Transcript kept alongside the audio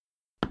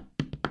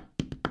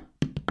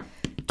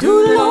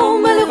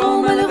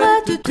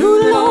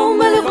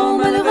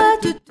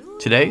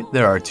Today,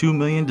 there are 2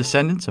 million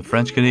descendants of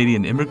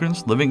French-Canadian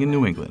immigrants living in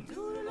New England.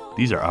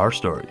 These are our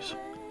stories.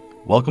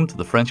 Welcome to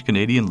the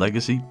French-Canadian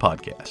Legacy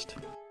Podcast.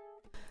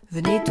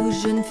 Venez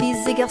tous jeunes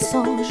filles et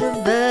garçons,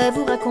 je vais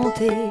vous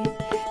raconter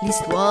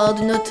l'histoire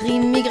de notre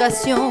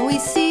immigration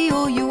ici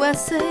au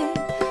USA,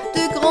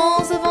 de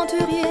grands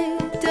aventuriers,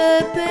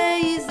 de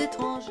pays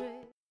étrangers.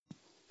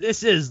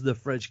 This is the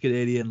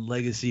French-Canadian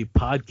Legacy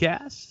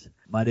Podcast.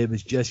 My name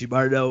is Jesse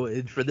Martineau,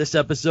 and for this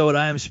episode,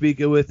 I am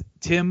speaking with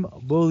Tim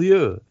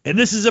Beaulieu. And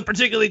this is a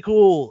particularly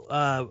cool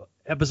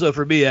episode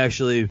for me,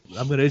 actually.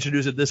 I'm going to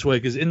introduce it this way,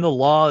 because in the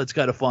law, it's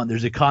kind of fun.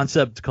 There's a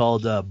concept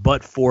called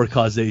but-for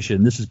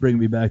causation. This is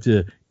bringing me back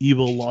to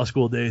evil law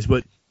school days,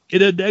 but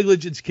in a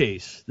negligence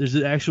case, there's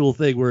an actual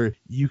thing where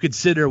you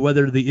consider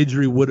whether the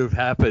injury would have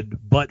happened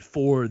but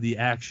for the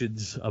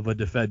actions of a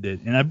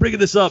defendant. And I'm bringing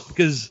this up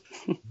because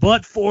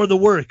but for the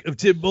work of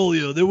Tim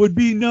Beaulieu, there would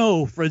be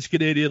no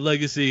French-Canadian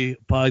Legacy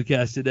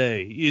Podcast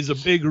today. He is a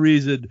big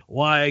reason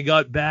why I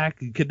got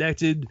back and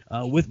connected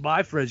with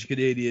my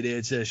French-Canadian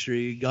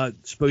ancestry, got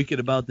speaking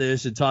about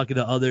this and talking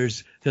to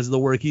others because of the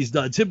work he's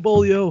done. Tim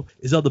Beaulieu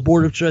is on the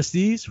Board of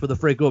Trustees for the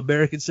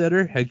Franco-American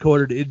Center,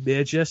 headquartered in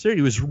Manchester.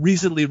 He was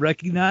recently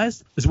recognized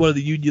as one of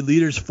the union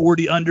leaders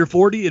 40 under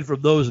 40, and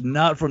from those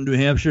not from New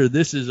Hampshire,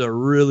 this is a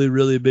really,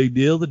 really big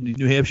deal. The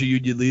New Hampshire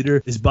Union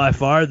Leader is by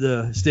far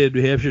the state of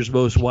New Hampshire's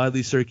most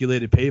widely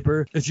circulated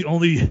paper. It's the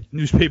only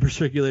newspaper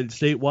circulated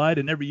statewide,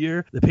 and every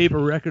year the paper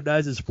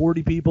recognizes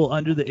 40 people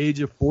under the age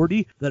of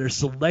 40 that are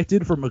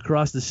selected from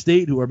across the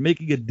state who are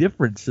making a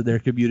difference to their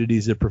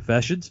communities and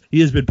professions. He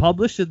has been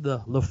published in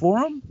the Le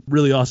Forum,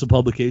 really awesome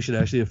publication,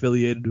 actually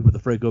affiliated with the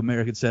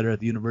Franco-American Center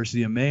at the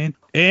University of Maine.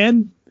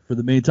 And for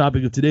the main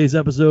topic of today's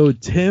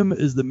episode, Tim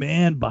is the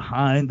man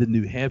behind the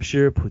New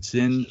Hampshire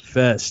Poutine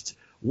Fest.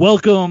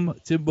 Welcome,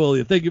 Tim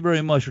Beaulieu. Thank you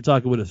very much for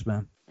talking with us,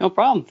 man. No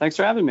problem. Thanks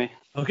for having me.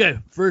 Okay,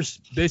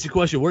 first basic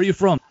question. Where are you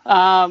from?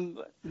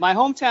 My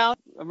hometown,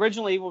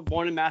 originally was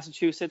born in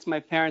Massachusetts. My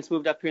parents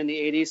moved up here in the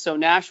 80s. So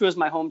Nashua is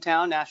my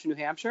hometown, Nashua,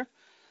 New Hampshire.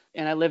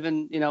 And I live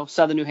in,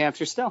 southern New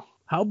Hampshire still.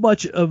 How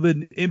much of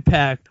an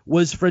impact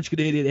was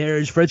French-Canadian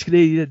heritage,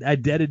 French-Canadian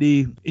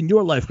identity in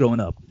your life growing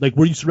up? Like,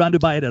 were you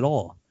surrounded by it at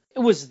all? It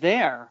was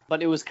there,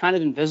 but it was kind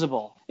of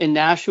invisible. In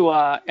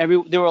Nashua,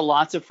 there were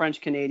lots of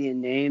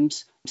French-Canadian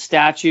names,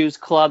 statues,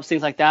 clubs,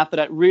 things like that, but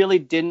I really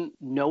didn't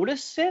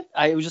notice it.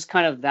 It was just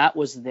kind of that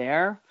was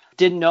there.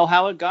 Didn't know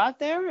how it got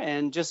there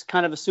and just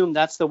kind of assumed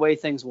that's the way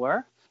things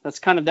were.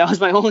 That was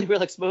my only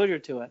real exposure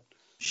to it.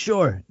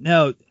 Sure.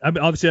 Now,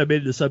 obviously, I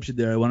made an assumption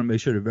there. I want to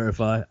make sure to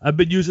verify. I've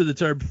been using the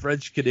term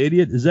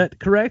French-Canadian. Is that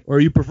correct? Or are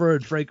you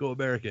preferring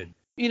Franco-American?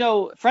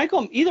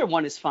 Franco, either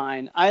one is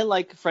fine. I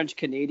like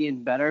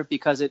French-Canadian better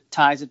because it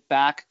ties it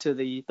back to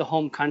the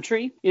home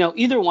country.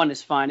 Either one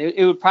is fine.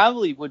 It would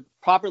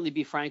properly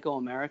be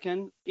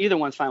Franco-American. Either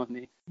one's fine with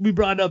me. We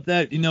brought up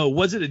that,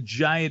 was it a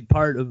giant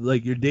part of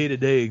like your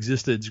day-to-day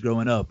existence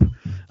growing up?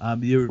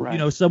 You're,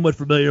 right. Somewhat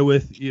familiar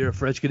with your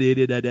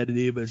French-Canadian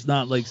identity, but it's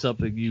not like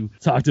something you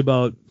talked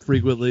about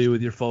frequently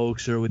with your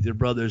folks or with your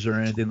brothers or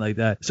anything like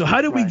that. So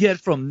how did we get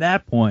from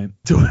that point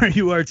to where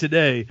you are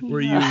today,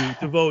 where you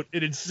devote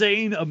an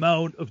insane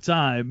amount of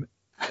time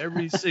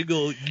every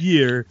single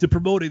year to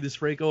promoting this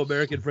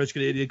Franco-American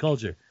French-Canadian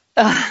culture?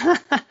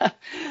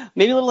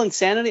 Maybe a little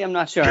insanity. I'm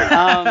not sure.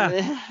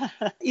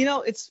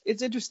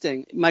 It's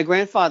interesting. My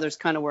grandfather's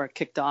kind of where it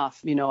kicked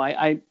off.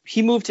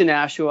 He moved to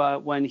Nashua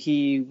when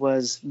he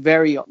was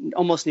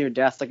almost near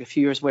death, like a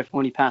few years away from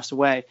when he passed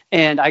away.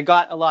 And I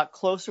got a lot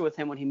closer with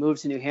him when he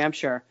moved to New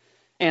Hampshire.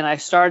 And I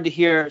started to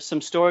hear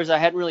some stories I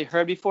hadn't really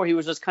heard before. He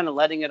was just kind of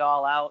letting it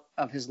all out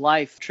of his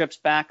life. Trips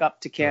back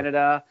up to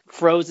Canada,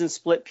 frozen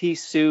split pea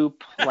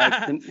soup,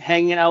 like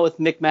hanging out with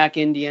Micmac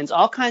Indians,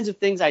 all kinds of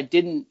things I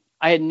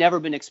had never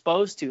been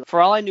exposed to. For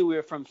all I knew, we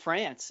were from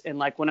France. And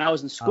like when I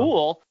was in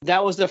school,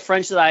 that was the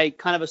French that I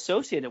kind of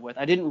associated with.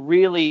 I didn't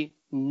really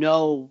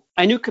know.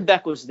 I knew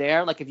Quebec was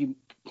there, like if you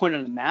point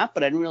on a map,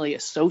 but I didn't really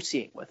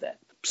associate with it.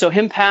 So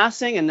him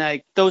passing and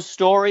like those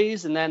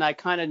stories, and then I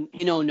kind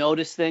of,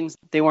 noticed things.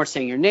 They weren't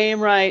saying your name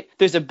right.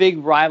 There's a big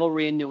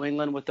rivalry in New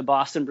England with the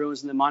Boston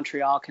Bruins and the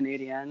Montreal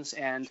Canadiens,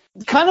 and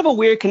kind of a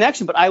weird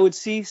connection. But I would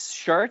see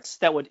shirts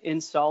that would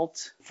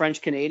insult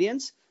French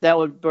Canadians that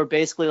were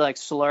basically like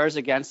slurs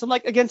against them,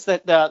 like against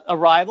a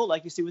rival,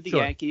 like you see with the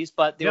Yankees,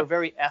 but they were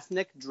very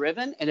ethnic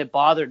driven, and it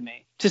bothered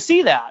me to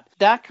see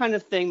that kind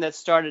of thing that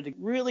started to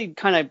really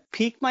kind of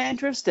pique my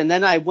interest. And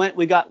then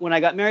when I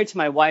got married to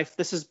my wife,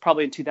 this is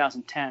probably in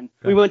 2010,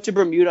 we went to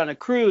Bermuda on a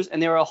cruise,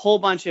 and there were a whole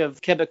bunch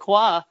of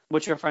Quebecois,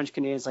 which are French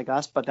Canadians like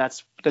us, but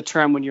that's the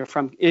term when you're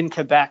in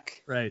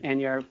Quebec, right,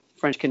 and you're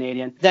French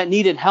Canadian, that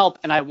needed help,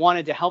 and I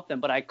wanted to help them,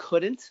 but I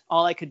couldn't.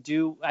 All I could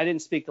do, I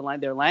didn't speak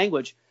their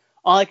language.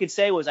 All I could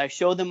say was I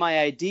showed them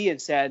my ID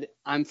and said,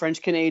 I'm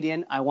French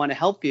Canadian. I want to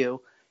help you.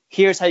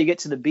 Here's how you get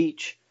to the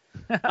beach.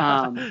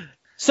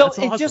 So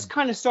it just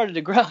kind of started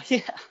to grow.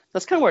 Yeah,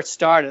 that's kind of where it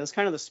started. That's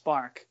kind of the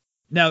spark.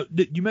 Now,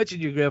 you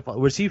mentioned your grandfather.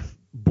 Was he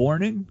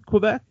born in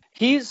Quebec?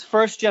 He's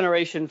first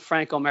generation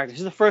Franco-American.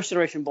 He's the first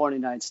generation born in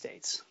the United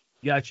States.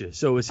 Gotcha.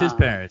 So it was his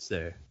parents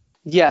there.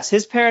 Yes,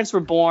 his parents were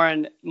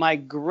born.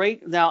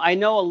 Now I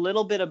know a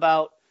little bit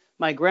about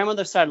my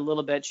grandmother's side a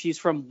little bit. She's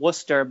from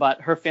Worcester,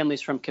 but her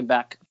family's from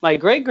Quebec. My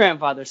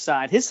great-grandfather's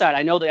side, his side,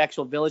 I know the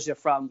actual village they're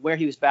from, where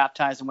he was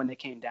baptized and when they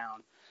came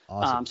down.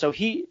 Awesome. So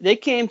they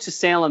came to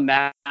Salem,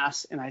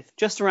 Mass, and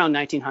just around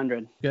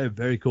 1900. Okay,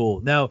 very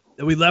cool. Now,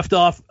 we left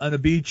off on a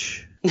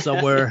beach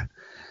somewhere,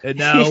 and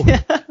now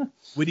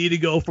we need to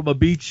go from a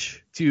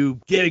beach to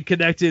getting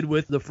connected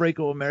with the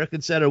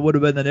Franco-American Center. Would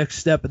have been the next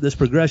step in this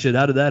progression.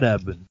 How did that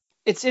happen?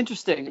 It's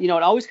interesting. It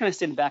always kind of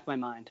stayed in the back of my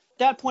mind. At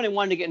that point, I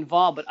wanted to get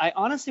involved, but I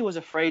honestly was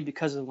afraid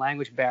because of the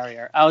language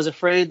barrier. I was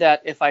afraid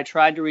that if I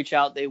tried to reach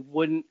out, they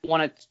wouldn't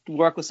want to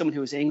work with someone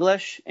who was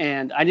English.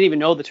 And I didn't even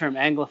know the term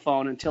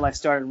Anglophone until I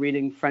started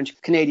reading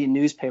French Canadian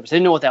newspapers. I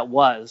didn't know what that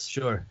was.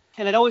 Sure.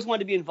 And I'd always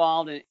wanted to be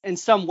involved in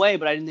some way,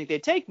 but I didn't think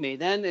they'd take me.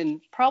 Then,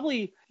 and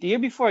probably the year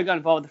before I got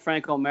involved with the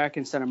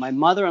Franco-American Center, my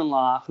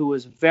mother-in-law, who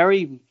was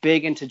very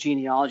big into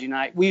genealogy,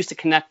 and we used to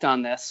connect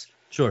on this.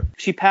 Sure.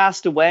 She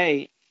passed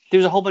away. There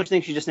was a whole bunch of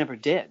things she just never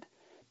did.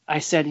 I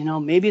said,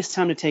 maybe it's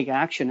time to take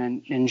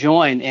action and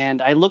join.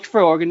 And I looked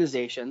for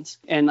organizations,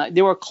 and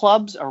there were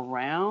clubs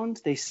around.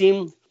 They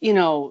seemed,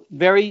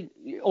 very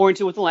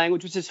oriented with the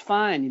language, which is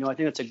fine. I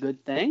think that's a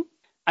good thing.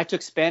 I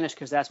took Spanish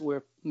because that's what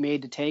we're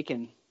made to take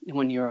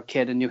when you're a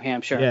kid in New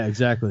Hampshire. Yeah,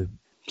 exactly.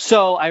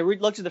 So I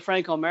looked at the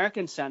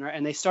Franco-American Center,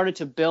 and they started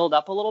to build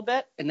up a little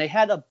bit, and they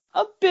had a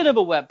bit of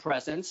a web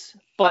presence.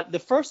 But the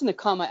first thing that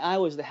caught my eye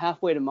was the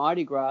Halfway to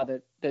Mardi Gras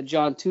that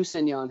John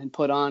Toussaint had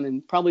put on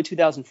in probably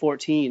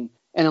 2014.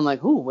 And I'm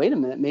like, ooh, wait a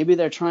minute, maybe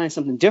they're trying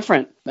something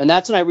different. And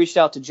that's when I reached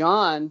out to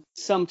John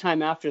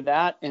sometime after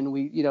that, and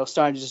we,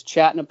 started just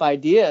chatting up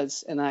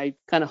ideas, and I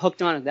kind of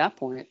hooked on at that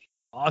point.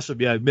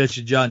 Awesome. Yeah, I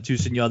mentioned John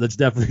Toussaint. That's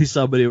definitely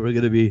somebody we're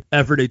going to be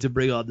efforting to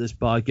bring on this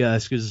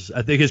podcast because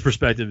I think his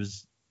perspective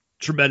is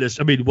tremendous.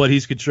 I mean, what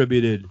he's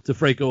contributed to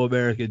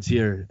Franco-Americans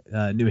here,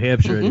 New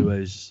Hampshire,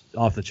 anyways,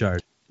 off the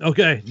chart.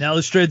 Okay, now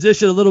let's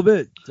transition a little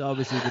bit to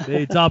obviously the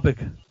main topic,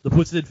 the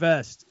Poutine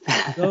Fest.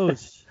 For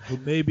those who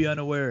may be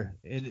unaware,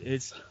 and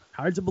it's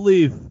hard to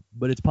believe,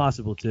 but it's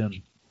possible,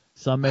 Tim.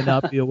 Some may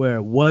not be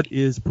aware. What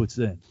is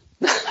Poutine?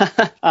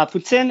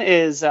 Poutine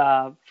is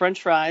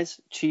French fries,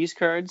 cheese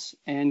curds,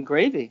 and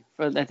gravy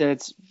for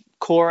its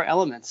core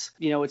elements.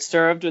 It's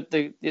served with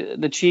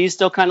the cheese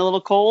still kind of a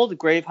little cold, the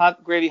gravy hot,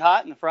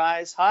 and the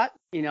fries hot.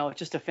 It's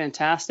just a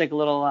fantastic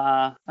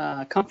little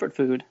comfort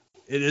food.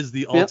 It is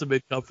the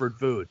ultimate comfort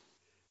food.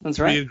 That's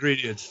right. 3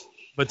 ingredients,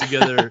 but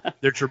together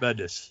they're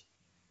tremendous.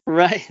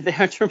 Right, they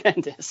are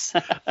tremendous.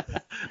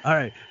 All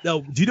right. Now,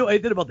 do you know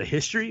anything about the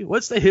history?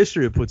 What's the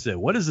history of Poutine?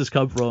 What does this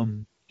come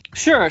from?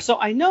 Sure. So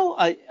I know,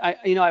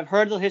 I've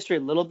heard the history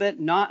a little bit.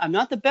 I'm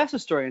not the best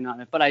historian on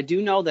it, but I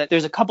do know that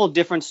there's a couple of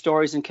different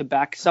stories in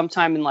Quebec,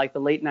 sometime in like the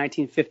late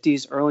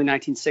 1950s, early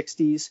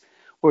 1960s,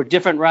 where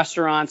different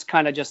restaurants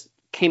kind of just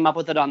came up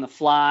with it on the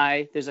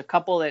fly. There's a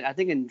couple that I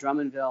think in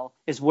Drummondville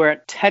is where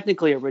it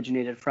technically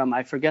originated from.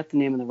 I forget the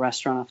name of the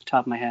restaurant off the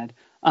top of my head.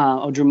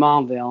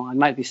 Drummondville. I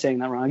might be saying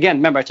that wrong. Again,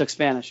 remember, I took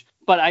Spanish.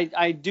 But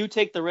I do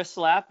take the wrist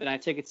slap, and I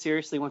take it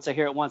seriously. Once I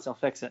hear it once, I'll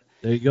fix it.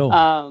 There you go.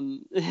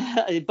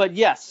 But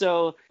yes,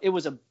 so it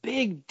was a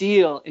big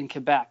deal in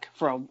Quebec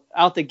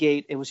out the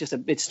gate. It was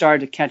it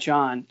started to catch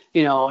on,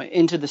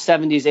 into the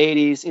 70s,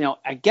 80s.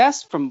 I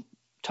guess from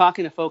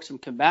talking to folks from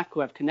Quebec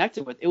who I've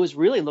connected with, it was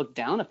really looked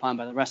down upon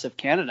by the rest of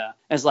Canada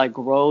as like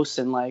gross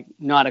and like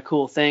not a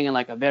cool thing and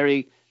like a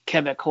very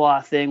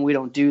Quebecois thing. We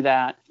don't do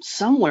that.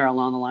 Somewhere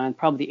along the line,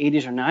 probably the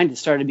 80s or 90s,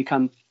 started to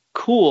become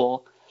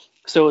cool.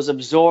 So it was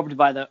absorbed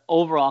by the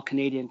overall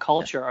Canadian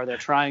culture, or they're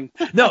trying.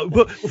 No,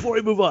 but before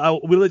we move on,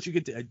 we'll let you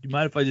get to. Do you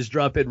mind if I just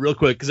drop in real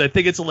quick? Because I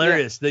think it's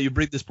hilarious that you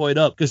bring this point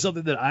up. Because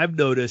something that I've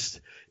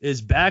noticed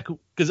is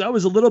because I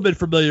was a little bit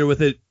familiar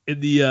with it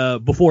in the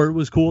before it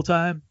was cool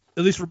time.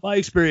 At least from my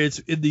experience,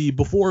 in the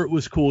before it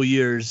was cool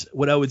years,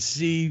 when I would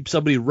see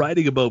somebody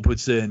writing about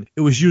poutine,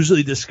 it was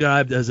usually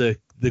described as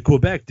the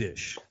Quebec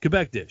dish.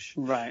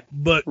 Right.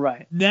 But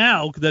right.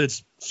 Now that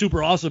it's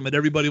super awesome and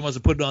everybody wants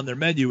to put it on their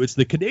menu, it's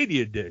the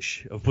Canadian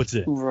dish of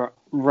poutine.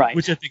 Right.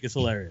 Which I think is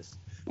hilarious.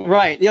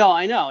 Right. Yeah,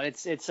 I know.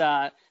 It's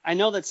I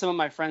know that some of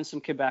my friends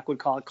from Quebec would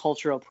call it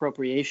cultural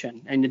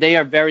appropriation, and they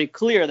are very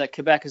clear that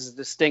Quebec is a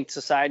distinct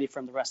society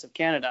from the rest of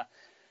Canada.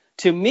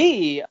 To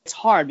me, it's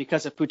hard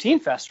because of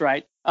Poutine Fest,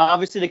 right?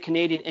 Obviously, the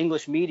Canadian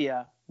English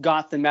media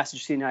got the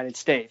message to the United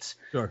States.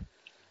 Sure.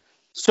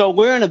 So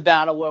we're in a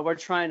battle where we're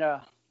trying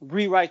to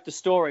rewrite the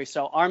story.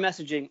 So our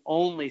messaging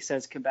only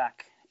says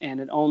Quebec,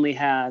 and it only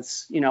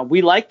has,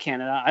 we like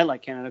Canada. I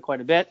like Canada quite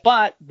a bit,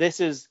 but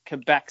this is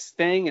Quebec's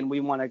thing, and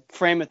we want to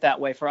frame it that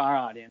way for our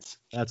audience.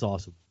 That's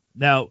awesome.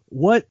 Now,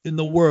 what in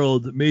the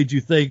world made you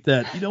think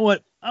that, you know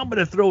what, I'm going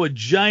to throw a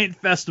giant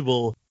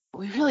festival?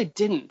 We really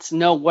didn't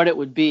know what it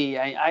would be.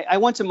 I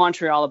went to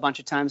Montreal a bunch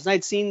of times, and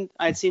I'd seen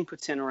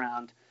poutine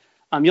around.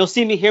 You'll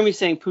hear me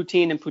saying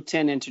poutine and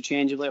poutine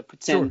interchangeably, or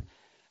poutine, sure,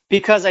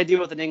 because I deal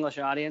with an English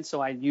audience,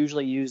 so I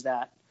usually use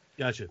that.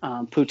 Gotcha.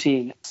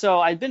 Poutine. So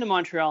I'd been to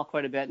Montreal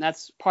quite a bit, and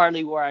that's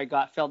partly where I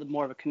felt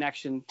more of a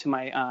connection to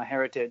my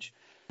heritage.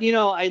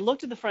 I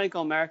looked at the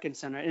Franco-American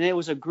Center, and it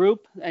was a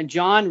group, and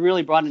John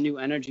really brought a new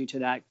energy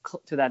to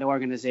that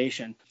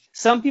organization.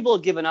 Some people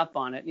had given up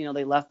on it.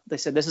 They left. They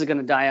said, this is going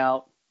to die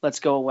out. Let's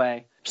go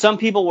away. Some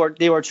people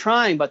were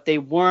trying, but they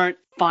weren't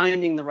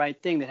finding the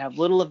right thing. They'd have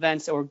little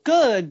events that were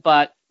good,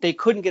 but they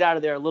couldn't get out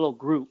of their little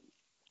group.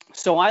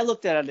 So I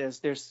looked at it as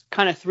there's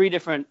kind of three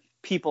different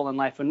people in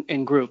life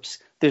in groups.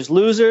 There's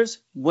losers,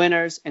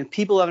 winners, and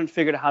people who haven't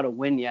figured out how to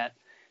win yet.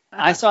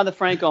 I saw the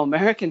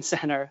Franco-American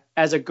Center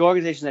as an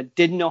organization that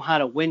didn't know how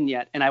to win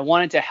yet, and I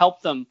wanted to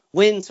help them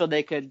win so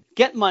they could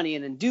get money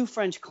in and do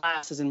French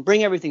classes and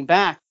bring everything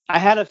back. I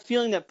had a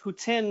feeling that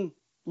Poutine,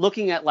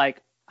 looking at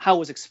like how it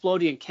was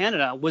exploding in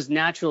Canada, was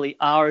naturally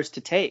ours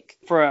to take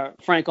for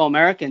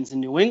Franco-Americans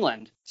in New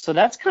England. So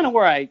that's kind of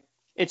where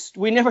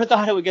we never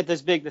thought it would get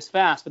this big this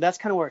fast, but that's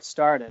kind of where it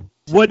started.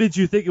 What did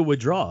you think it would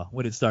draw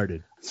when it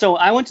started? So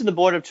I went to the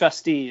board of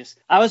trustees.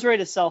 I was ready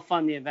to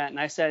self-fund the event, and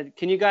I said,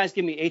 can you guys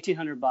give me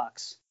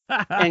 $1,800?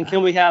 And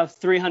can we have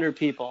 300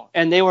 people?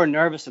 And they were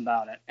nervous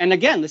about it. And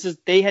again,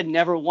 they had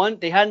never won.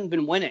 They hadn't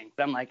been winning.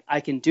 But I'm like,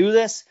 I can do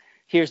this.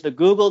 Here's the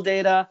Google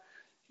data.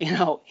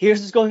 Here's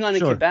what's going on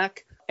in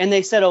Quebec. And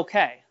they said,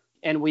 okay.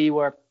 And we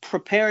were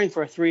preparing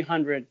for a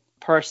 300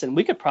 person.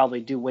 We could probably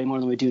do way more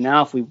than we do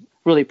now if we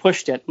really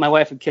pushed it. My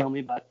wife would kill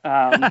me, but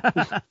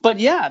but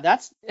yeah,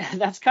 that's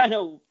kind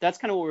of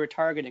what we were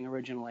targeting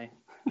originally.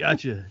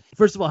 Gotcha.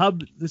 First of all,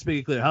 let's make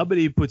it clear. How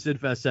many Poutine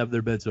Fests have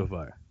there been so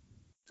far?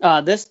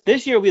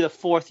 This year will be the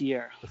fourth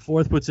year. The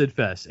fourth Poutine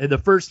Fest, and the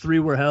first three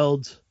were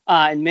held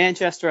in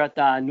Manchester at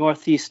the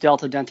Northeast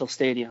Delta Dental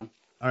Stadium.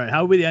 All right.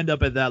 How did we end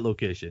up at that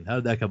location? How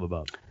did that come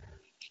about?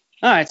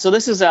 All right. So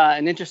this is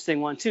an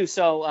interesting one too.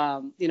 So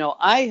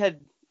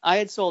I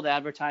had sold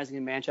advertising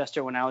in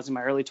Manchester when I was in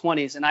my early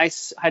 20s, and I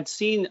had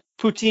seen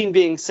poutine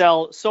being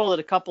sold at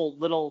a couple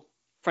little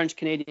French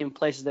Canadian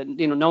places that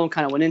no one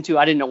kind of went into.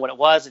 I didn't know what it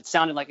was. It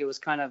sounded like it was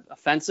kind of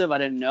offensive. I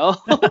didn't know.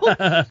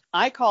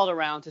 I called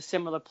around to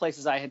similar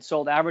places I had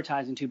sold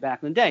advertising to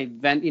back in the day,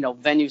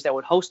 venues that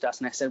would host us,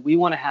 and I said, we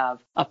want to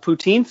have a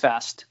poutine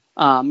fest.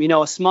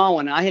 A small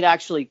one. I had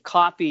actually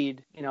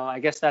copied, I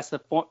guess that's the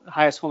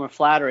highest form of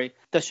flattery,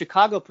 the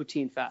Chicago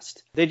Poutine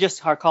Fest. They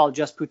just are called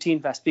just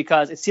Poutine Fest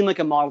because it seemed like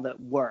a model that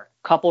worked.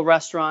 Couple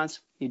restaurants,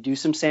 you do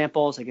some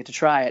samples, I get to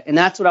try it. And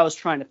that's what I was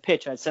trying to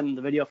pitch. I'd send them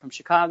the video from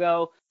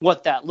Chicago,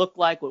 what that looked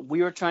like, what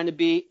we were trying to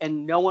be,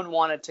 and no one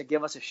wanted to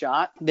give us a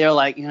shot. They're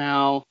like, I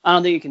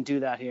don't think you can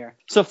do that here.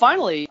 So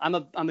finally, I'm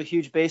a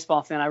huge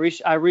baseball fan.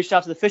 I reached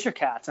out to the Fisher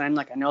Cats, and I'm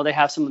like, I know they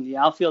have some in the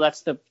outfield.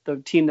 That's the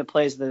team that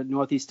plays the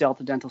Northeast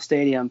Delta Dental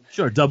Stadium.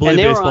 Sure, double-A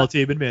baseball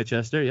team in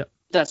Manchester, yep.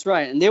 That's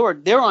right, and they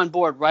were on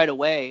board right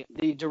away.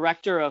 The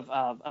director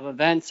of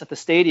events at the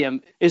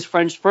stadium is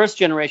first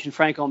generation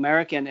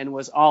Franco-American and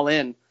was all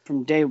in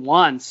from day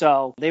one.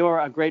 So they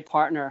were a great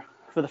partner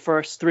for the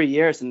first 3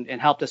 years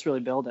and helped us really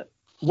build it.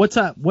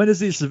 When is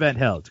this event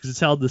held? Because it's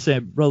held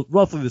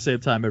roughly the same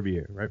time every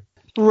year, right?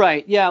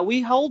 Right. Yeah, we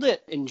hold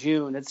it in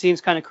June. It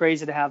seems kind of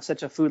crazy to have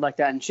such a food like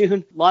that in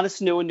June. A lot of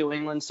snow in New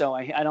England, so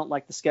I don't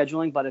like the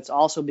scheduling, but it's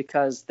also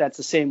because that's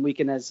the same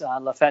weekend as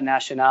La Fête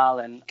Nationale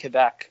in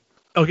Quebec.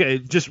 Okay,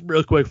 just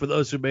real quick for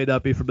those who may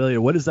not be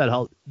familiar, what is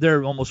that?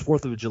 They're almost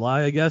 4th of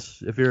July, I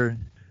guess, if you're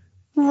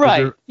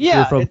right.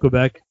 You're from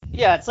Quebec.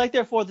 Yeah, it's like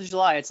their 4th of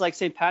July. It's like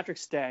St.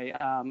 Patrick's Day.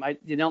 I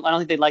don't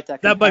think they'd like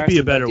that. That might be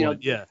a better one.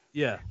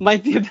 Yeah.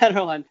 Might be a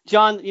better one.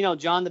 John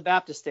the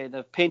Baptist Day,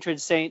 the patron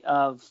saint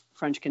of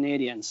French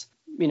Canadians.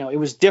 It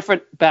was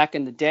different back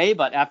in the day,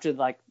 but after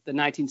like the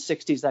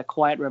 1960s, that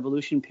quiet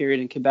revolution period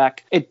in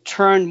Quebec, it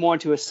turned more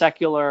into a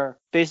secular,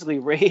 basically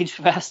rage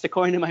fest,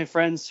 according to my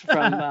friends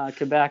from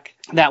Quebec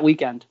that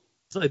weekend.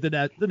 It's like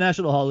the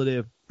national holiday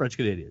of French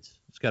Canadians.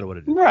 That's kind of what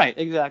it is. Right,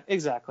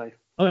 exactly.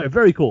 Okay,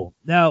 very cool.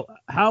 Now,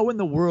 how in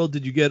the world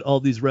did you get all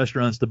these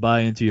restaurants to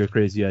buy into your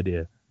crazy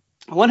idea?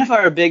 One of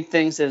our big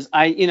things is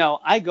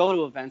I go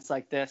to events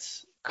like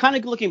this. Kind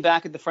of looking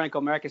back at the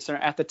Franco-American Center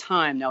at the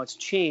time, now it's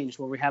changed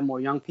where we have more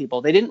young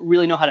people. They didn't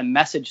really know how to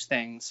message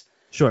things.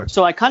 Sure.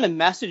 So I kind of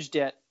messaged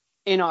it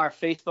in our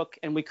Facebook,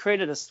 and we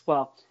created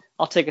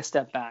I'll take a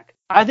step back.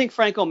 I think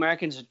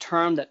Franco-American is a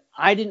term that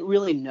I didn't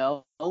really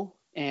know.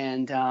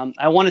 And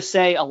I want to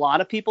say a lot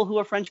of people who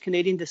are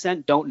French-Canadian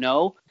descent don't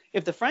know.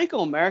 If the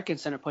Franco-American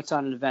Center puts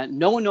on an event,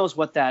 no one knows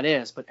what that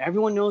is, but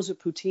everyone knows what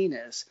poutine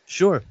is.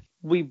 Sure.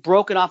 We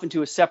broke it off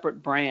into a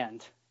separate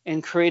brand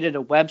and created a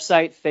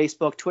website,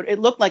 Facebook, Twitter. It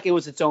looked like it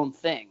was its own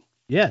thing.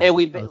 Yeah. And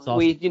we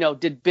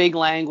did big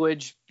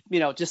language,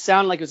 just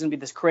sounded like it was going to be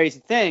this crazy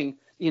thing.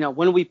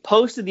 When we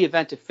posted the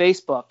event to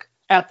Facebook,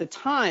 at the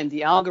time,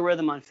 the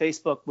algorithm on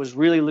Facebook was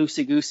really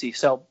loosey-goosey.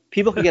 So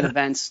people could get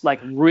events like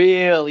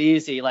real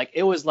easy. Like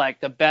it was like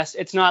the best.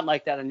 It's not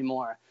like that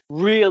anymore.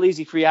 Real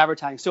easy free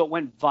advertising. So it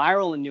went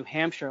viral in New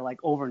Hampshire like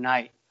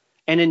overnight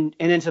and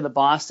into the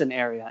Boston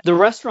area. The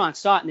restaurants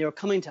saw it and they were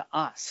coming to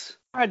us.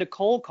 I had to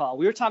cold call.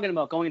 We were talking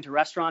about going into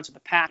restaurants with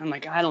a pack. I'm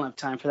like, I don't have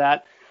time for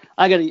that.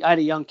 I had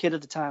a young kid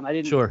at the time. I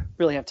didn't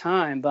really have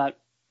time. But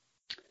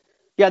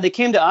yeah, they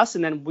came to us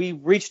and then we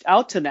reached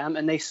out to them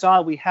and they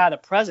saw we had a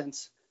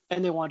presence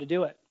and they wanted to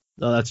do it.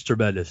 No, that's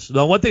tremendous.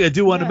 Now, one thing I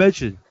do want to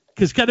mention,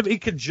 because kind of in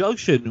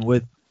conjunction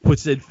with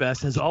Poutine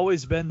Fest has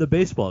always been the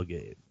baseball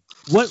game.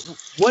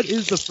 What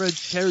is the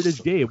French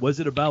Heritage Game? What's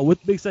it about?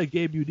 What makes that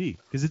game unique?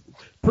 Because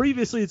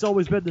previously it's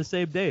always been the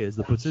same day as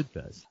the Poutine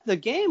Fest. The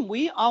game,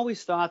 we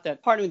always thought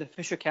that partnering with the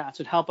Fisher Cats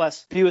would help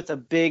us be with a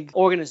big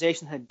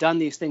organization that had done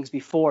these things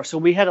before. So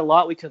we had a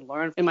lot we could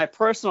learn. In my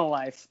personal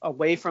life,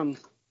 away from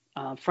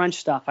French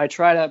stuff, I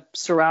try to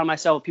surround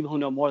myself with people who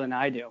know more than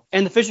I do.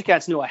 And the Fisher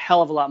Cats knew a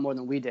hell of a lot more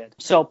than we did.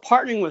 So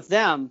partnering with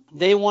them,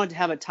 they wanted to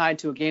have it tied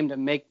to a game to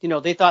make,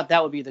 they thought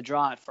that would be the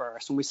draw at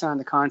first when we signed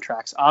the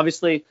contracts.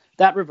 Obviously,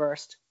 that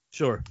reversed.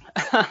 Sure.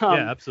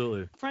 Yeah,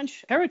 absolutely.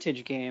 French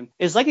Heritage Game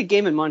is like a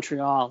game in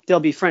Montreal. There'll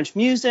be French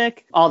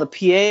music. All the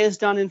PA is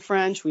done in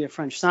French. We have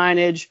French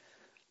signage.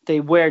 They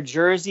wear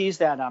jerseys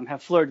that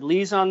have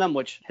fleur-de-lis on them,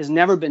 which has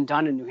never been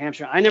done in New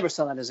Hampshire. I never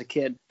saw that as a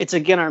kid. It's,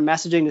 again, our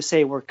messaging to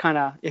say we're kind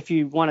of, if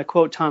you want to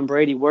quote Tom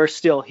Brady, we're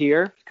still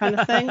here kind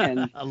of thing.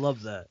 And I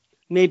love that.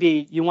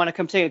 Maybe you want to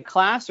come take a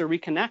class or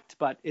reconnect,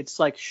 but it's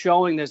like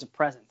showing there's a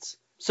presence.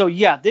 So,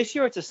 yeah, this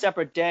year it's a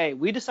separate day.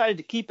 We decided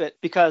to keep it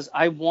because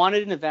I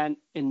wanted an event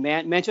in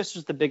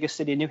Manchester's the biggest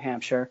city in New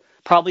Hampshire,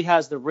 probably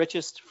has the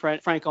richest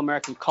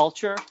Franco-American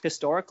culture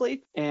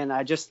historically, and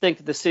I just think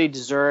that the city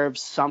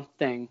deserves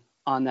something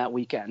on that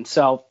weekend.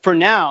 So for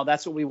now,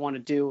 that's what we want to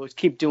do, is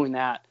keep doing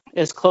that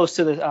as close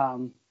to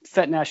the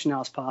Fête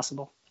Nationale as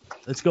possible.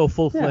 Let's go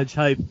full-fledged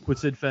hype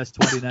Poutine Fest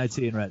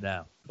 2019 right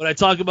now. When I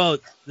talk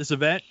about this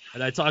event,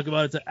 and I talk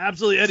about it to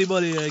absolutely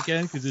anybody I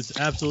can, because it's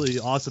an absolutely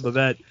awesome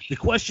event, the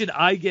question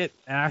I get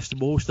asked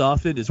most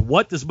often is,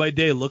 what does my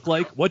day look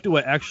like? What do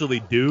I actually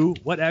do?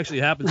 What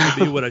actually happens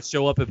to me when I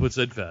show up at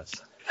Poutine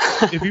Fest?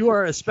 If you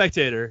are a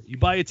spectator, you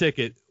buy a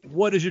ticket,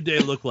 what does your day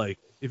look like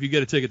if you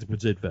get a ticket to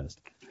Poutine Fest?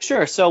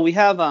 Sure. So we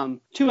have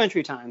 2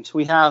 entry times.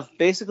 We have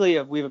we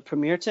have a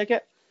premier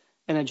ticket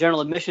and a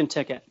general admission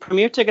ticket.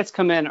 Premier tickets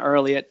come in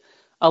early at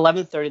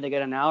 11:30. They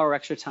get an hour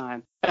extra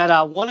time. At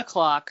 1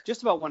 o'clock,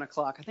 just about 1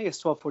 o'clock, I think it's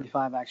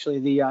 12:45 actually,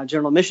 the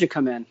general admission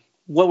come in.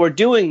 What we're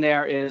doing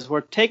there is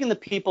we're taking the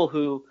people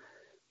who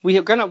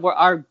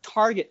our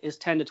target is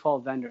 10 to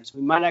 12 vendors.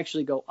 We might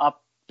actually go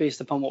up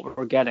based upon what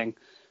we're getting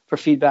for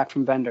feedback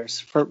from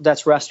vendors.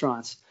 That's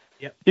restaurants.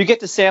 Yep. You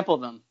get to sample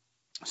them.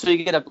 So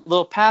you get a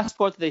little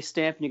passport that they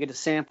stamp, and you get to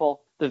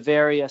sample the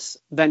various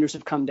vendors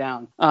who've come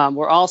down.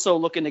 We're also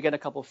looking to get a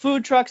couple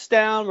food trucks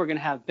down. We're going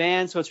to have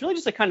bands. So it's really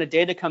just a kind of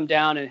day to come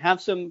down and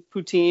have some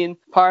poutine,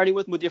 party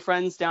with your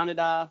friends down at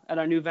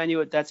our new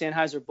venue that's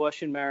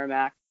Anheuser-Busch in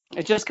Merrimack.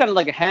 It's just kind of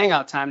like a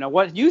hangout time. Now,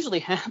 what usually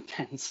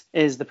happens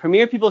is the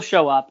premier people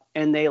show up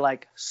and they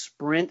like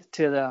sprint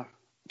to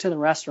the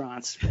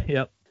restaurants.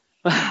 Yep.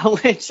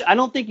 Which I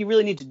don't think you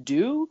really need to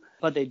do,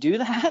 but they do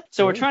that.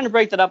 So we're trying to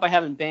break that up by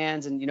having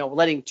bands and, we're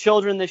letting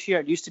children this year.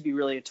 It used to be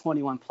really a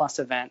 21 plus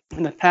event.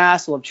 In the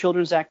past, we'll have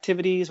children's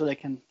activities where they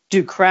can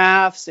do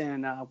crafts,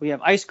 and we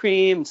have ice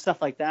cream and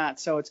stuff like that.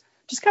 So it's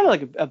just kind of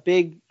like a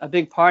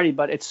big party,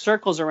 but it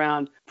circles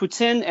around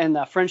poutine and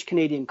French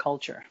Canadian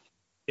culture.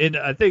 And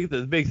I think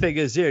the big thing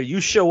is here,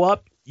 you show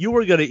up, you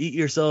are going to eat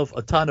yourself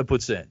a ton of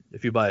poutine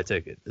if you buy a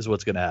ticket, is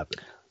what's going to happen.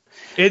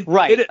 In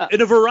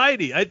a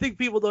variety. I think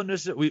people don't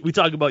necessarily. We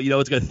talk about,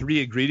 it's got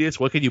 3 ingredients.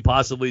 What can you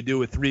possibly do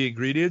with 3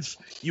 ingredients?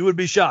 You would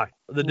be shocked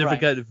at the different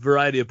kind of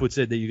variety of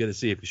poutine that you're going to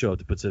see if you show up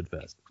to Poutine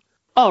Fest.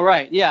 Oh,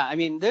 right. Yeah. I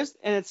mean,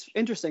 it's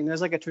interesting.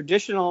 There's like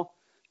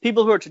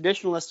people who are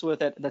traditionalists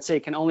with it that say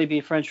it can only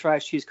be French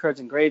fries, cheese curds,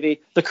 and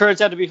gravy. The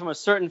curds have to be from a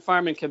certain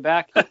farm in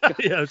Quebec.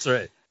 Yeah, that's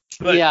right.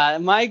 But,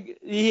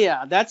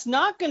 that's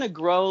not going to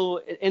grow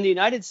in the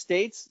United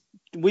States.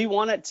 We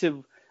want it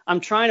to. I'm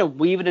trying to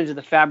weave it into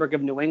the fabric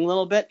of New England a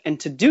little bit. And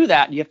to do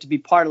that, you have to be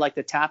part of like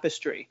the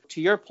tapestry.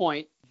 To your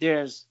point,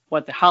 there's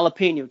the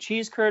jalapeno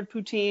cheese curd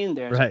poutine,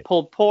 there's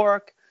pulled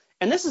pork.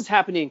 And this is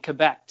happening in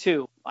Quebec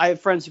too. I have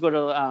friends who go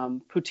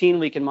to Poutine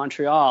Week in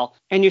Montreal,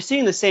 and you're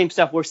seeing the same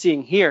stuff we're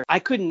seeing here. I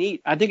couldn't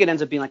eat. I think it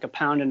ends up being like 1.5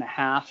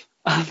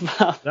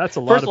 pounds. That's a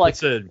lot of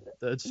poutine.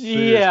 That's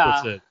serious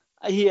poutine.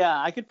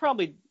 Yeah, I could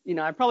probably,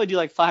 I'd probably do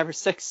like 5 or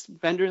 6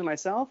 vendors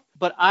myself.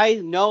 But I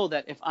know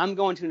that if I'm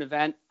going to an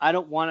event, I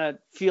don't want to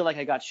feel like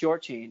I got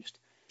shortchanged.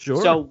 Sure.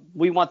 So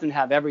we want them to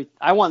have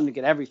I want them to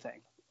get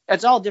everything.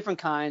 It's all different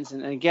kinds.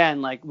 And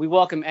again, like we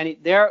welcome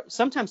they're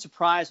sometimes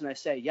surprised when I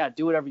say, yeah,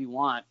 do whatever you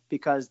want,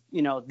 because,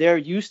 they're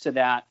used to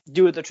that.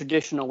 Do it the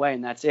traditional way,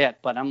 and that's it.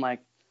 But I'm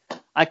like,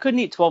 I couldn't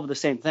eat 12 of the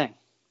same thing.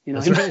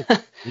 That's right.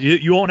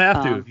 You won't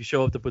have to if you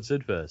show up to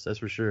Poutine Fest. That's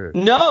for sure.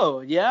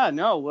 No.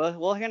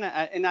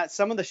 We're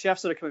some of the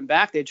chefs that are coming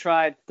back, they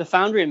tried the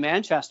Foundry in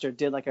Manchester,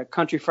 did like a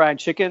country fried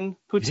chicken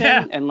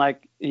poutine, and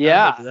he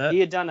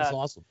had done That's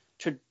awesome.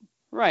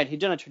 He'd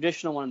done a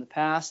traditional one in the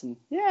past, and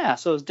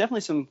so it's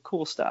definitely some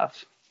cool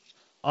stuff.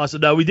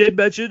 Awesome. Now we did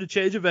mention a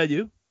change of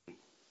venue.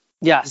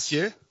 Yes.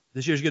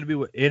 This year's going to be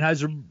what,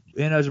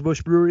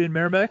 Anheuser-Busch Brewery in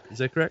Merrimack. Is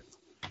that correct?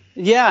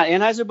 Yeah,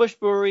 Anheuser-Busch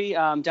Brewery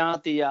down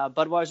at the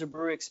Budweiser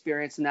Brewery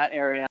Experience in that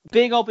area.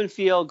 Big open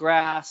field,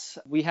 grass.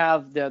 We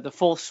have the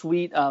full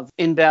suite of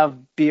InBev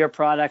beer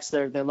products.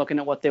 They're looking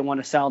at what they want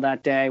to sell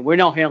that day. We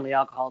don't handle the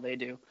alcohol, they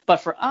do. But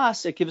for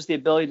us, it gives us the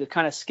ability to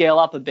kind of scale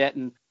up a bit.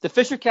 And the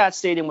Fisher Cat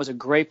Stadium was a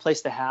great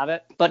place to have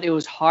it, but it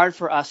was hard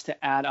for us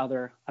to add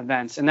other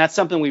events. And that's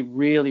something we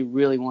really,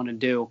 really want to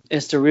do,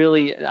 is to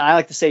really, I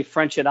like to say,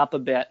 French it up a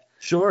bit.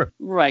 Sure.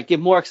 Right. Give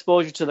more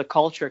exposure to the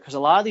culture, because a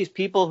lot of these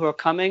people who are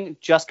coming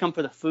just come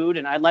for the food.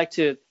 And I'd like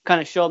to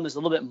kind of show them there's a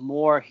little bit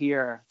more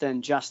here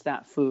than just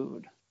that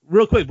food.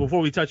 Real quick,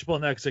 before we touch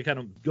upon that, because I kind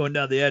of going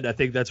down the end, I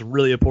think that's a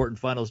really important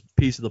final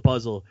piece of the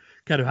puzzle,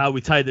 kind of how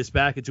we tie this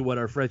back into what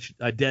our French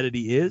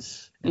identity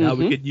is and how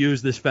we could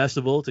use this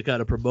festival to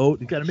kind of promote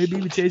and kind of maybe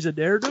even change the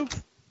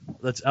narrative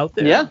that's out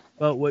there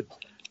about what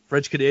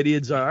French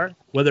Canadians are,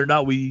 whether or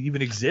not we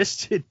even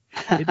exist in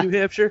New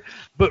Hampshire.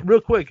 But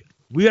real quick,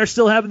 we are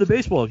still having the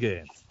baseball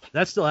game.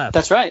 That's still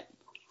happening.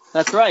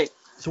 That's right.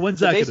 So when's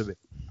that going to be?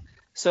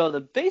 So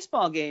the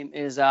baseball game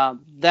is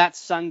that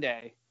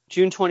Sunday,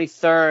 June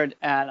 23rd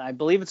at, I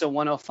believe it's a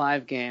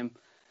 1:05 game.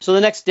 So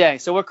the next day.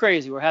 So we're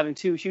crazy. We're having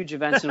two huge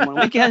events in one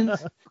weekend.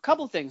 A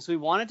couple things. We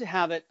wanted to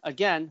have it,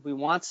 again, we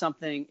want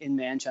something in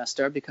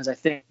Manchester, because I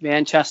think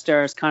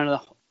Manchester is kind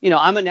of the,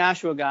 I'm a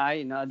Nashua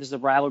guy. There's a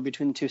rivalry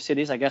between the two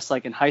cities, I guess,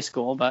 like in high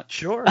school. But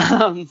sure,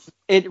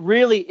 it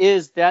really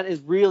is. That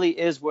is really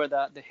where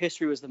the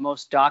history was the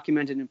most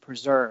documented and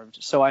preserved.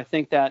 So I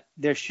think that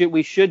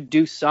we should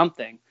do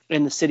something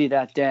in the city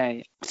that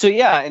day. So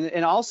yeah,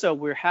 and also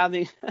we're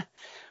having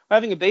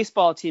a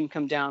baseball team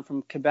come down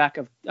from Quebec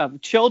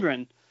of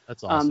children.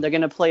 That's awesome. They're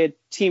going to play a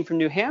team from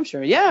New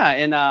Hampshire. Yeah,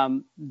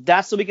 and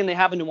that's the weekend they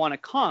happen to want to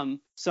come.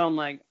 So I'm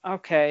like,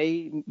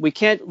 okay, we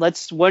can't.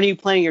 When are you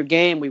playing your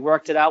game? We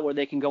worked it out where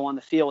they can go on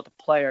the field with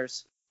the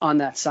players on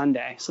that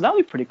Sunday. So that'll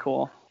be pretty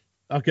cool.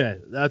 Okay,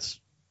 that's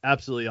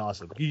absolutely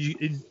awesome.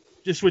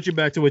 Just switching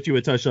back to what you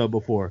had touched on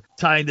before,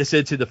 tying this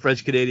into the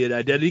French Canadian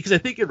identity, because I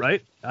think you're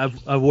right.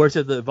 I've worked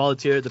at the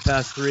Volunteer the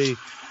past 3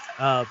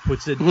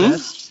 puts in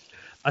Fest.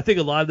 I think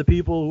a lot of the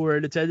people who are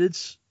in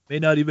attendance may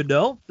not even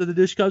know that the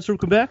dish comes from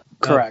Quebec.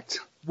 Correct.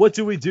 What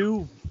do we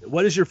do?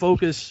 What is your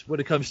focus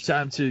when it comes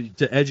time to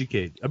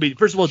educate? I mean,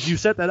 first of all, do you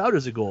set that out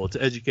as a goal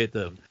to educate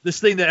them? This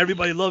thing that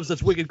everybody loves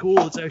that's wicked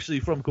cool, it's actually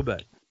from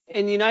Quebec.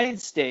 In the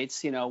United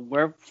States,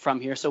 we're from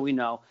here, so we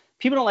know.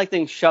 People don't like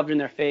things shoved in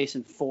their face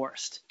and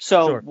forced.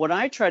 So What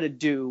I try to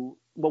do,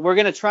 what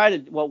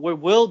we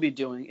will be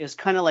doing is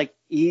kind of like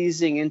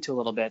easing into a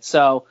little bit.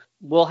 So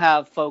we'll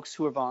have folks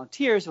who are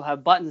volunteers who'll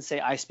have buttons that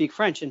say, I speak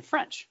French in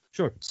French.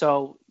 Sure.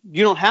 So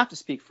you don't have to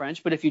speak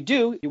French, but if you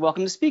do, you're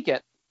welcome to speak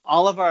it.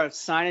 All of our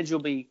signage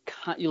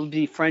will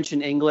be French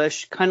and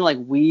English, kind of like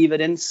weave it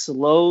in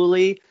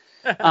slowly.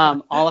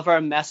 All of our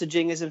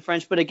messaging is in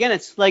French. But again,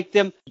 it's like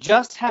them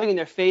just having in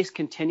their face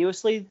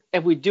continuously.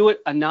 If we do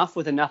it enough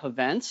with enough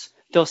events,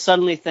 they'll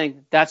suddenly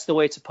think that's the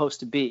way it's supposed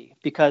to be.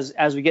 Because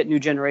as we get new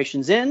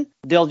generations in,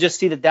 they'll just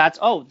see that that's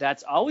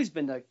always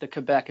been the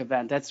Quebec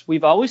event.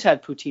 We've always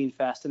had Poutine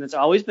Fest, and it's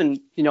always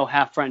been,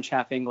 half French,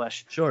 half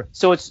English. Sure.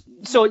 So it's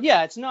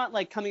not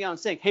like coming out and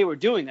saying, hey, we're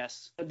doing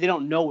this. They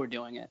don't know we're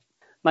doing it.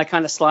 My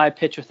kind of sly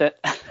pitch with it.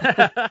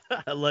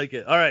 I like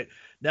it. All right.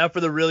 Now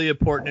for the really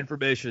important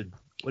information,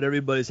 what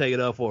everybody's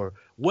hanging out for.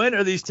 When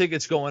are these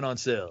tickets going on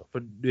sale for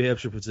New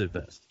Hampshire Poutine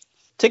Fest?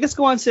 Tickets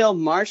go on sale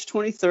March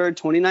 23rd,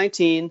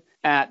 2019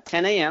 at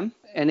 10 a.m.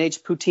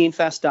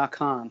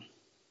 nhpoutinefest.com.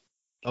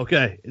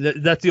 Okay.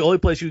 That's the only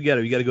place you can get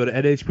it. You got to go to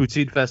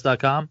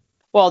nhpoutinefest.com.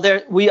 Well,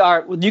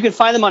 you can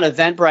find them on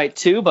Eventbrite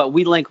too, but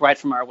we link right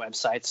from our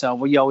website. So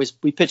we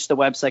pitch the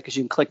website because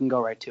you can click and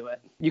go right to it.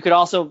 You could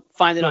also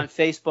find it on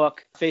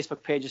Facebook.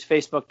 Facebook page is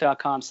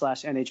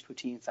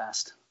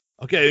facebook.com/nhpoutinefest.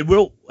 Okay,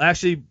 we'll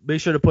actually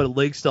make sure to put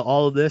links to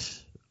all of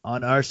this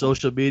on our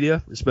social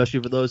media,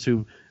 especially for those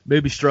who may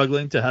be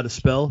struggling to how to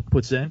spell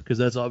puts in, because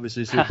that's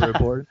obviously super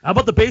important. How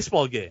about the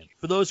baseball game?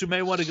 For those who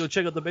may want to go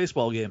check out the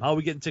baseball game, how are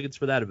we getting tickets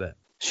for that event?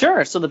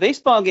 Sure. So the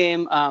baseball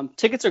game,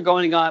 tickets are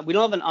going on. We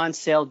don't have an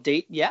on-sale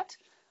date yet.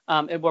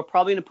 And we're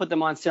probably going to put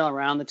them on sale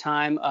around the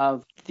time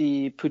of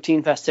the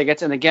Poutine Fest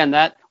tickets. And again,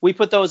 we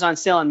put those on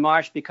sale in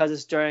March because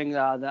it's during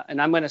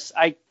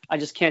I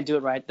just can't do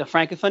it right, the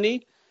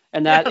Francophonie.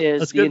 And that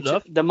is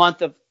the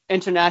month of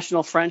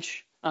International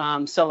French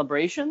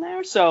celebration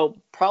there. So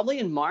probably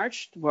in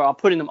March, we're all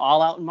putting them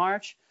all out in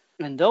March.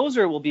 And those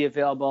will be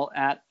available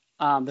at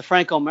the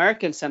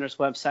Franco-American Center's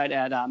website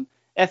at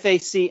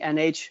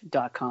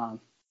facnh.com.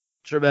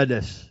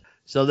 Tremendous.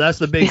 So that's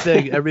the big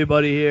thing,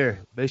 everybody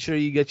here. Make sure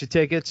you get your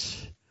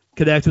tickets.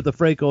 Connect with the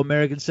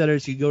Franco-American Center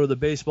so you can go to the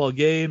baseball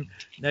game.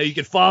 Now you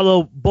can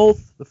follow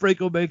both the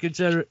Franco-American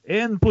Center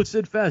and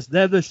Poutine Fest. They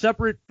have a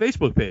separate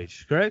Facebook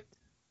page, correct?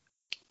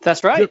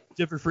 That's right.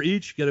 Different for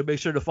each. Got to make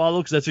sure to follow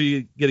because that's where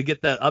you got to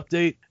get that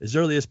update as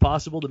early as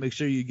possible to make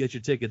sure you get your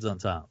tickets on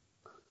time.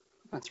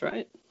 That's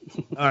right.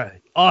 All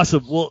right.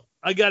 Awesome. Well,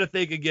 I got to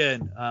thank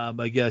again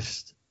my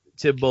guest,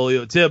 Tim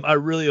Beaulieu. Tim, I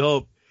really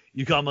hope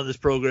you come on this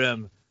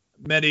program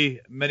many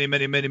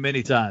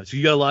times.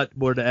 You got a lot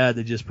more to add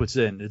than just puts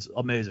in. It's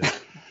amazing.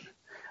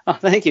 Oh,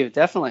 thank you.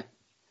 Definitely.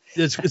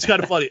 It's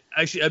kind of funny.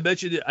 Actually, I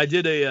mentioned it. I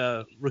did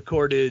a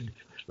recorded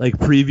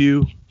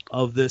preview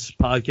of this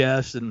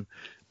podcast, and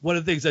one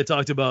of the things I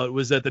talked about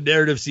was that the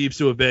narrative seems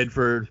to have been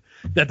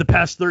that the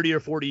past 30 or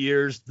 40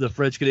 years, the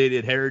French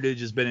Canadian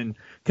heritage has been in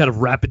kind of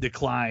rapid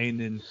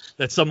decline, and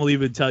that some will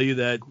even tell you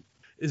that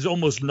is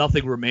almost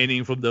nothing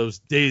remaining from those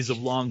days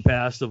of long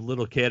past of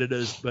little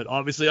Canadas. But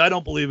obviously, I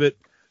don't believe it,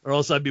 or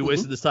else I'd be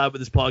wasting this time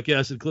with this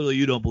podcast, and clearly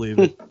you don't believe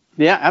it.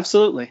 Yeah,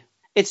 absolutely.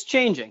 It's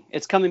changing.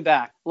 It's coming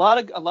back. A lot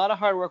of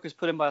hard work was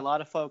put in by a lot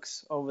of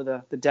folks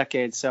over the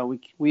decades. So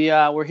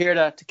we're here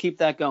to keep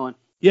that going.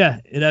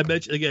 Yeah, and I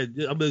mentioned again,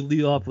 I'm going to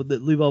leave off with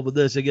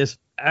this. I guess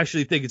I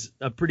actually think it's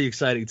a pretty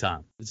exciting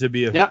time to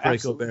be a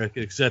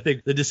Franco-American, because I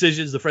think the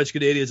decisions the French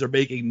Canadians are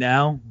making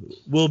now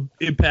will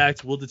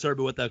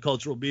determine what that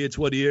culture will be in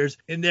 20 years.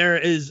 And there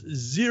is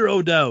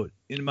zero doubt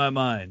in my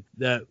mind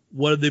that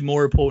one of the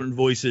more important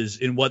voices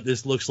in what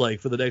this looks like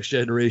for the next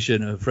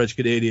generation of French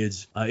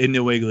Canadians in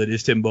New England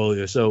is Tim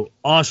Beaulieu. So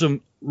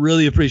awesome.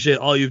 Really appreciate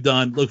all you've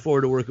done. Look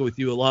forward to working with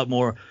you a lot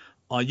more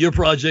on your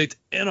project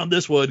and on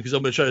this one, because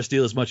I'm going to try to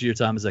steal as much of your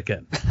time as I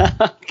can.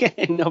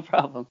 Okay, no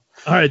problem.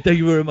 All right, thank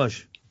you very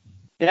much.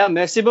 Yeah,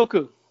 merci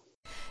beaucoup.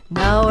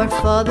 Now our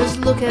fathers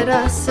look at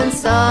us and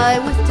sigh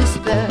with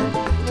despair,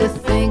 to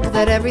think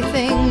that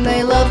everything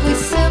they love we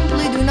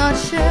simply do not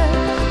share.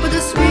 But the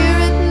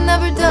spirit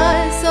never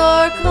dies,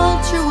 our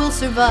culture will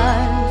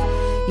survive.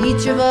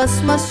 Each of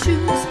us must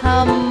choose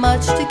how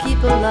much to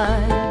keep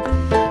alive.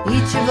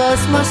 Each of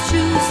us must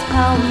choose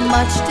how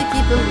much to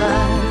keep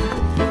alive.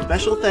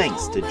 Special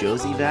thanks to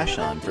Josie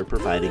Vachon for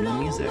providing the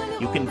music.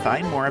 You can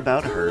find more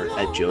about her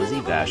at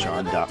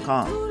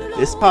josievachon.com.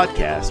 This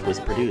podcast was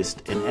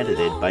produced and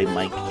edited by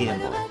Mike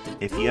Campbell.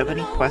 If you have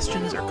any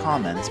questions or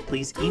comments,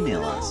 please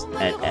email us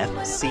at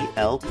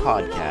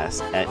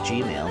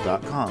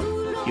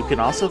fclpodcast@gmail.com. You can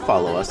also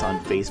follow us on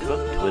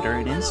Facebook, Twitter,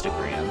 and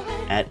Instagram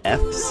at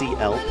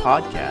FCL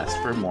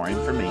Podcast for more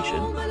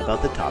information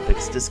about the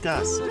topics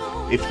discussed.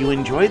 If you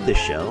enjoyed the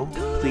show,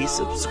 please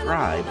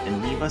subscribe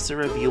and leave us a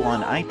review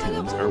on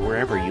iTunes or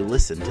wherever you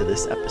listen to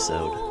this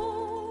episode.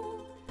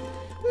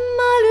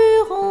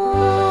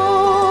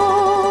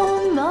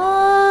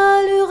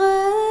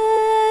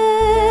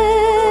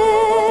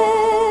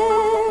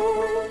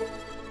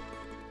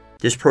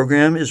 This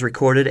program is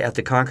recorded at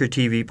the Concord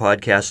TV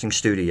Podcasting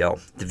Studio.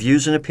 The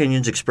views and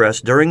opinions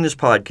expressed during this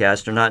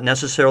podcast are not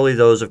necessarily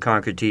those of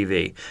Concord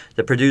TV.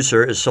 The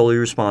producer is solely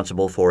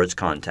responsible for its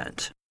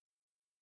content.